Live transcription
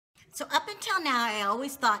So up until now, I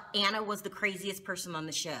always thought Anna was the craziest person on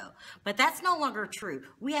the show. But that's no longer true.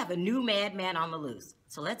 We have a new madman on the loose.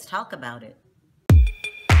 So let's talk about it.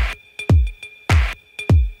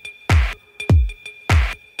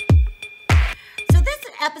 So this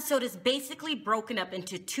episode is basically broken up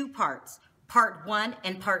into two parts. Part 1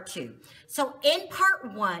 and part 2. So in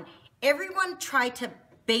part 1, everyone tried to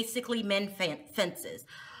basically mend fences.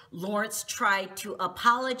 Lawrence tried to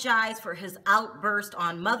apologize for his outburst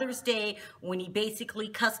on Mother's Day when he basically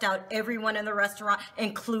cussed out everyone in the restaurant,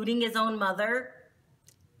 including his own mother.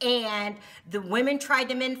 And the women tried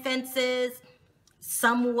to mend fences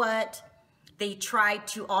somewhat. They tried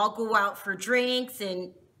to all go out for drinks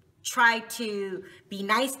and try to be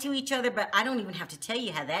nice to each other, but I don't even have to tell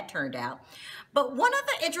you how that turned out. But one of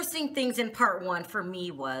the interesting things in part 1 for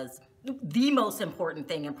me was, the most important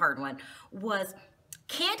thing in part 1 was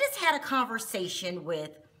Candace had a conversation with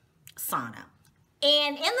Sana.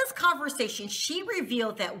 And in this conversation, she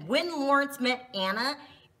revealed that when Lawrence met Anna,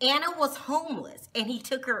 Anna was homeless and he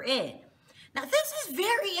took her in. Now, this is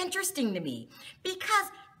very interesting to me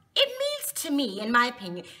because it means to me, in my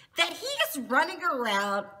opinion, that he is running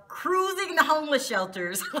around cruising the homeless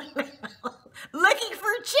shelters looking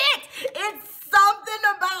for chicks. It's something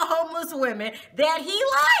about homeless women that he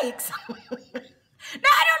likes. Now,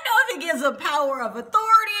 I don't know if it gives a power of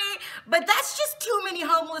authority, but that's just too many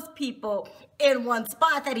homeless people in one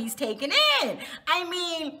spot that he's taken in. I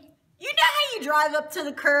mean, you know how you drive up to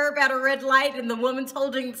the curb at a red light and the woman's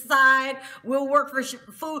holding the sign, "We'll work for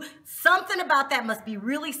food." Something about that must be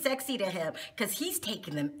really sexy to him because he's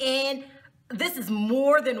taking them in. This is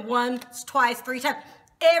more than once, twice, 3 times.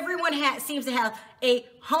 Everyone seems to have a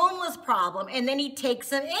homeless problem, and then he takes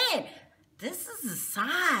them in. This is a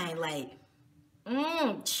sign, like,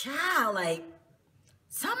 child, like,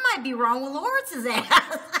 something might be wrong with Lawrence's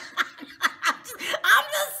ass. I'm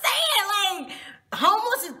just saying, like,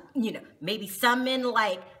 homeless is, maybe some men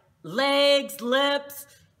like legs, lips.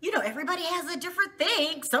 Everybody has a different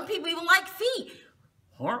thing. Some people even like feet.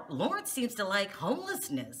 Lawrence seems to like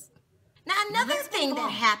homelessness. Now, another thing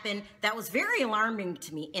that happened that was very alarming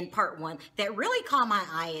to me in part 1 that really caught my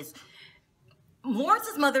eye is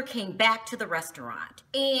Lawrence's mother came back to the restaurant.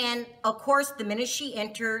 And, of course, the minute she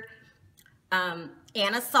entered,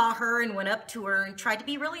 Anna saw her and went up to her and tried to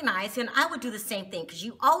be really nice. And I would do the same thing because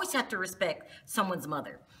you always have to respect someone's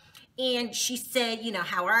mother. And she said,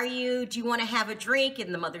 "How are you? Do you want to have a drink?"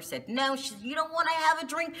 And the mother said, "No." She said, "You don't want to have a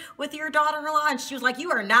drink with your daughter-in-law?" And she was like,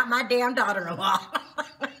 "You are not my damn daughter-in-law."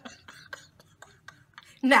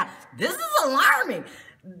 Now, this is alarming.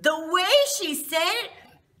 The way she said it,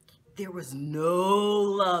 there was no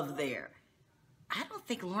love there. I don't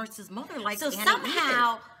think Lawrence's mother likes Anna. So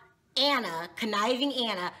somehow, Anna, conniving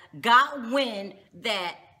Anna, got wind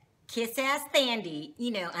that kiss-ass Thandi,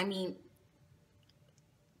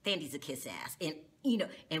 Thandi's a kiss-ass. And,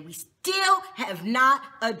 and we still have not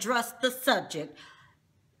addressed the subject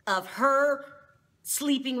of her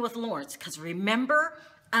sleeping with Lawrence. Because remember,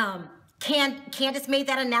 Candace made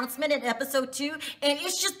that announcement in episode 2, and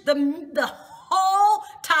it's just the whole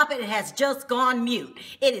topic has just gone mute.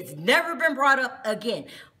 It has never been brought up again.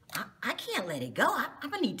 I can't let it go. I'm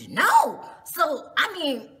gonna need to know. So,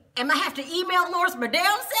 am I have to email Lawrence my damn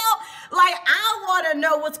self? Like, I want to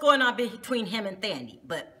know what's going on between him and Thandi,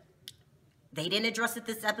 but they didn't address it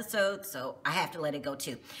this episode, so I have to let it go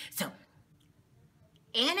too. So,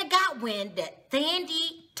 Anna got wind that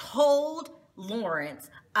Thandi told Lawrence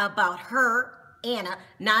about her, Anna,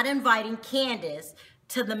 not inviting Candace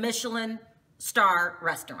to the Michelin star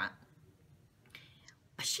restaurant.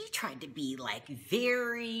 But she tried to be like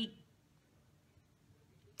very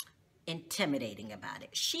intimidating about it.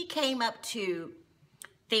 She came up to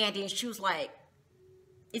Thandi and she was like,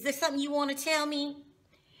 "Is there something you want to tell me?"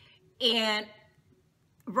 And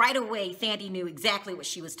right away, Thandi knew exactly what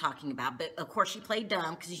she was talking about. But of course, she played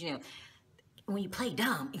dumb because, when you play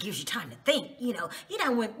dumb, it gives you time to think.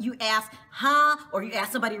 When you ask, or you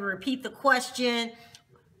ask somebody to repeat the question,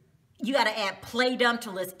 you got to add play dumb to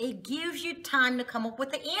list. It gives you time to come up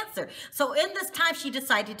with the answer. So in this time, she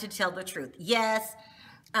decided to tell the truth. Yes,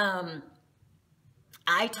 I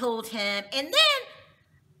told him. And then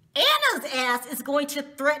Anna's ass is going to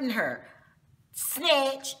threaten her.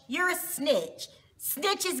 "Snitch, you're a snitch.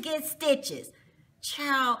 Snitches get stitches."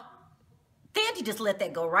 Child, Thandi just let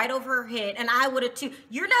that go right over her head, and I would have too.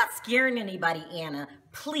 You're not scaring anybody, Anna.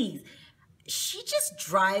 Please. She just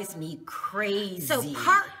drives me crazy. So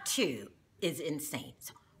part 2 is insane.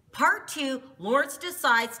 So part 2, Lawrence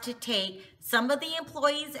decides to take some of the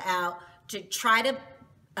employees out to try to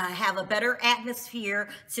have a better atmosphere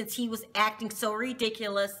since he was acting so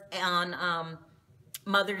ridiculous on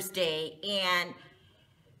Mother's Day, and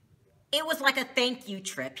it was like a thank you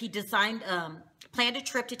trip. He planned a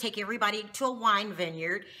trip to take everybody to a wine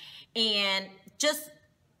vineyard and just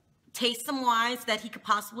taste some wines that he could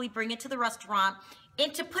possibly bring into the restaurant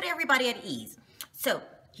and to put everybody at ease. So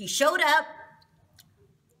he showed up.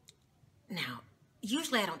 Now,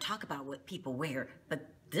 usually I don't talk about what people wear, but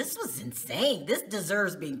this was insane. This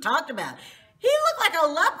deserves being talked about. He looked like a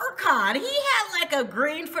leprechaun. He had like a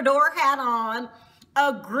green fedora hat on,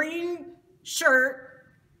 a green shirt,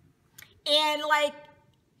 and like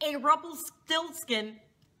a Rumpelstiltskin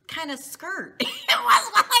kind of skirt. It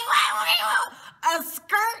was like a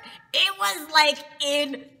skirt. It was like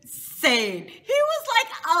insane. He was like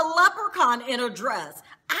a leprechaun in a dress.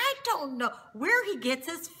 I don't know where he gets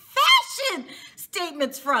his fashion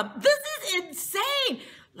statements from. This is insane.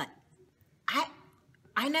 Like, I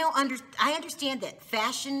understand that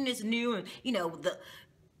fashion is new, and the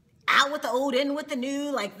out with the old, in with the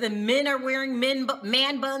new. Like the men are wearing man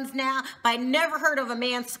buns now, but I never heard of a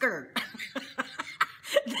man skirt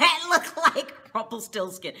that looked like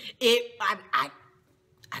Rumpelstiltskin. I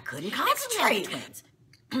couldn't concentrate.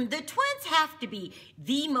 The twins have to be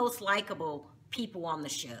the most likable people on the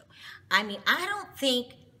show. I mean, I don't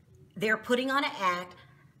think they're putting on an act.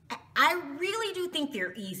 I really do think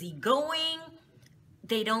they're easygoing.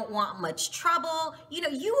 They don't want much trouble.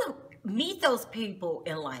 You meet those people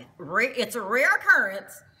in life. It's a rare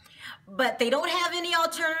occurrence, but they don't have any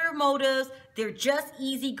alternative motives. They're just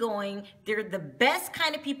easygoing. They're the best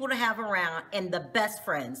kind of people to have around and the best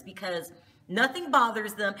friends because nothing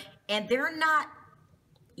bothers them and they're not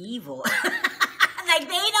evil. Like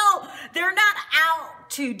they're not out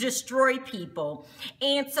to destroy people.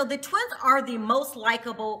 And so the twins are the most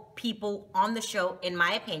likable people on the show, in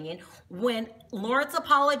my opinion. When Lawrence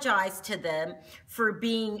apologized to them for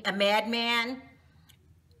being a madman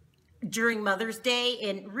during Mother's Day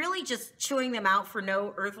and really just chewing them out for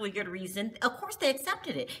no earthly good reason, of course they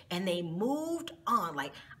accepted it and they moved on.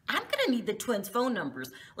 Like, I'm going to need the twins' phone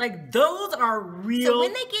numbers. Like, those are real. So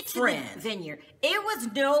when they get to the vineyard, it was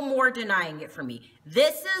no more denying it for me.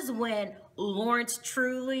 This is when Lawrence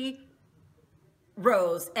truly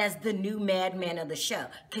rose as the new madman of the show.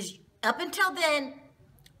 Because up until then,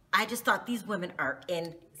 I just thought these women are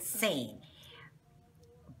insane.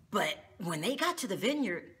 But when they got to the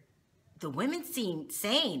vineyard, the women seemed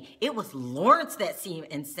sane. It was Lawrence that seemed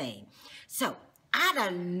insane. So out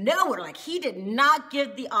of nowhere, like he did not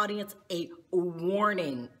give the audience a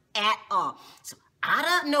warning at all. So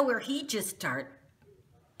out of nowhere, he just started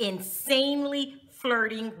insanely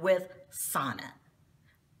flirting with Sana.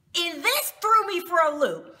 And this threw me for a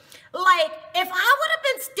loop. Like, if I would have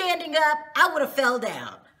been standing up, I would have fell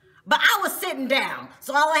down. But I was sitting down,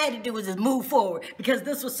 so all I had to do was just move forward because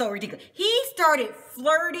this was so ridiculous. He started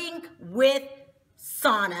flirting with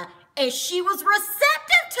Sana, and she was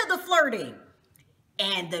receptive to the flirting.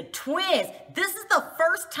 And the twins, this is the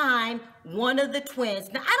first time one of the twins,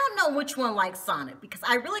 now I don't know which one likes Sana because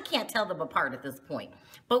I really can't tell them apart at this point,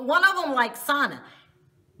 but one of them liked Sana.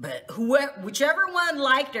 But whichever one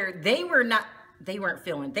liked her, they weren't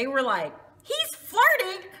feeling. They were like, he's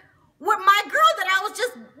flirting with my girl that I was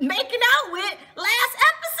just making out with last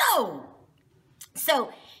episode.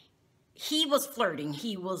 So he was flirting.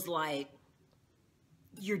 He was like,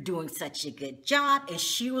 you're doing such a good job. And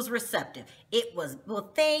she was receptive. It was,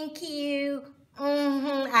 well, thank you.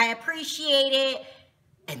 I appreciate it.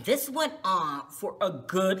 And this went on for a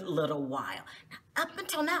good little while. Now, up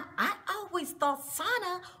until now, I always thought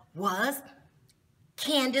Sana was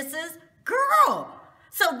Candace's girl.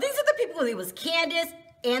 So these are the people. It was Candace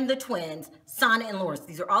and the twins, Sana and Lawrence.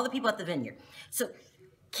 These are all the people at the vineyard. So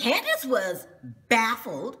Candace was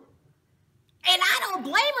baffled, and I don't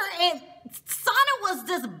blame her. And Sana was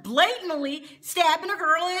just blatantly stabbing her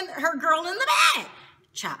girl in the back.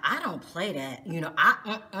 Child, I don't play that.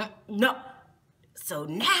 No. So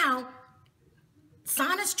now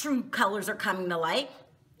Sana's true colors are coming to light.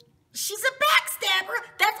 She's a backstabber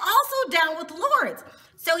that's also down with Lawrence.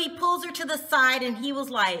 So he pulls her to the side and he was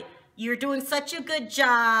like, you're doing such a good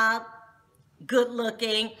job, good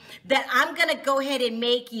looking, that I'm going to go ahead and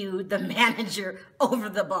make you the manager over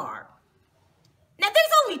the bar. Now,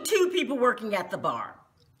 there's only two people working at the bar.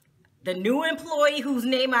 The new employee, whose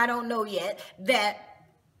name I don't know yet, that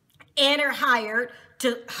Anna hired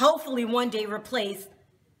to hopefully one day replace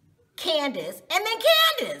Candace, and then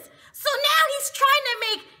Candace. So now he's trying to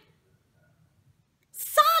make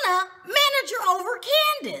Sana manager over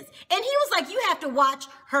Candace. And he was like, you have to watch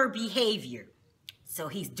her behavior. So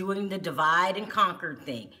he's doing the divide and conquer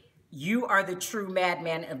thing. you are the true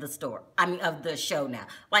madman of the store. I mean, of the show now.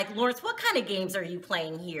 Like, Lawrence, what kind of games are you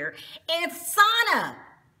playing here? And Sana,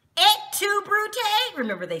 et tu, Brute?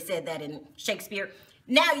 Remember they said that in Shakespeare.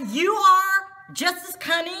 Now you are just as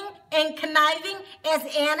cunning and conniving as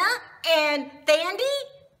Anna and Thandi?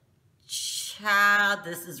 Child,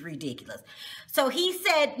 this is ridiculous. So he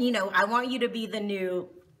said, you know, I want you to be the new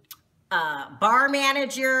bar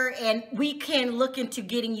manager, and we can look into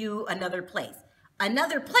getting you another place.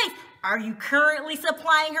 Another place? Are you currently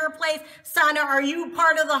supplying her place? Sana, are you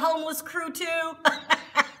part of the homeless crew too?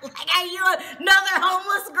 Like, are you another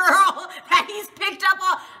homeless girl that he's picked up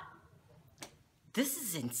on? This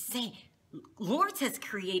is insane. Lawrence has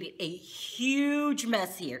created a huge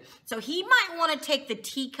mess here. So he might want to take the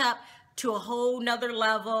teacup to a whole nother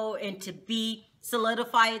level and to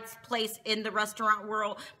solidify its place in the restaurant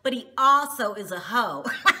world. But he also is a hoe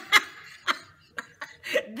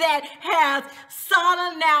that has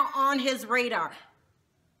Sana now on his radar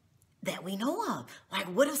that we know of. Like,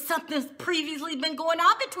 what if something's previously been going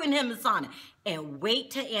on between him and Sana? And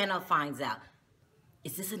wait till Anna finds out.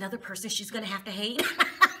 Is this another person she's going to have to hate?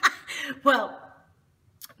 Well,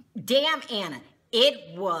 damn Anna.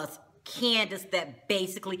 It was Candace that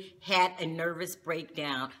basically had a nervous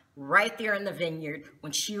breakdown right there in the vineyard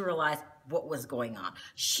when she realized what was going on.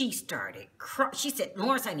 She started crying. She said,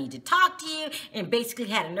 Lawrence, I need to talk to you, and basically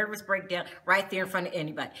had a nervous breakdown right there in front of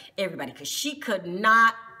everybody, because she could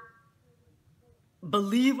not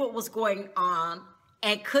believe what was going on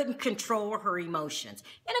and couldn't control her emotions.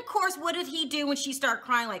 And of course, what did he do when she started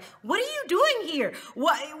crying? Like, what are you doing here?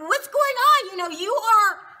 What's going on? You know, you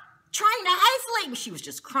are trying to isolate me. She was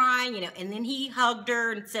just crying, you know, and then he hugged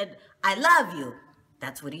her and said, I love you.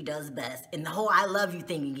 That's what he does best. And the whole I love you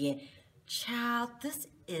thing again. Child, this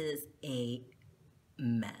is a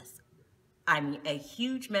mess. I mean, a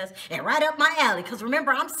huge mess, and right up my alley, because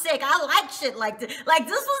remember, I'm sick. I like shit like this. Like,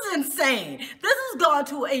 this was insane. This has gone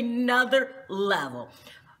to another level.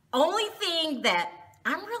 Only thing that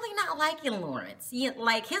I'm really not liking Lawrence. You know,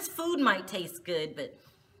 like, his food might taste good, but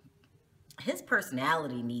his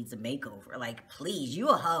personality needs a makeover. Like, please, you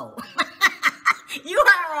a hoe. You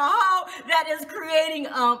are a hoe that is creating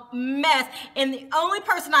a mess. And the only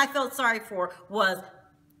person I felt sorry for was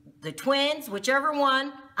the twins, whichever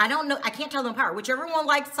one. I don't know. I can't tell them apart. Whichever one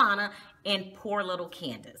liked Sana, and poor little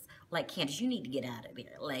Candace. Like, Candace, you need to get out of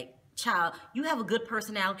there. Like, child, you have a good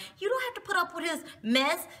personality. You don't have to put up with his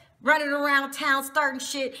mess, running around town, starting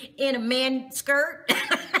shit in a man skirt.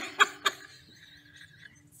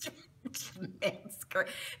 Man skirt.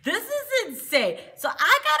 This is insane. So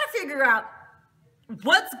I gotta figure out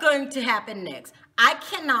what's going to happen next. I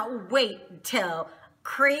cannot wait till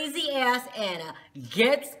crazy ass Anna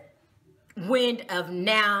gets wind of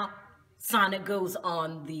now Sana goes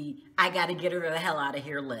on the I gotta get her the hell out of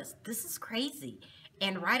here list. This is crazy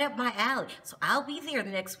and right up my alley. So I'll be there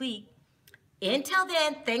next week. Until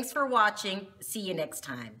then, thanks for watching. See you next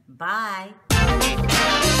time. Bye.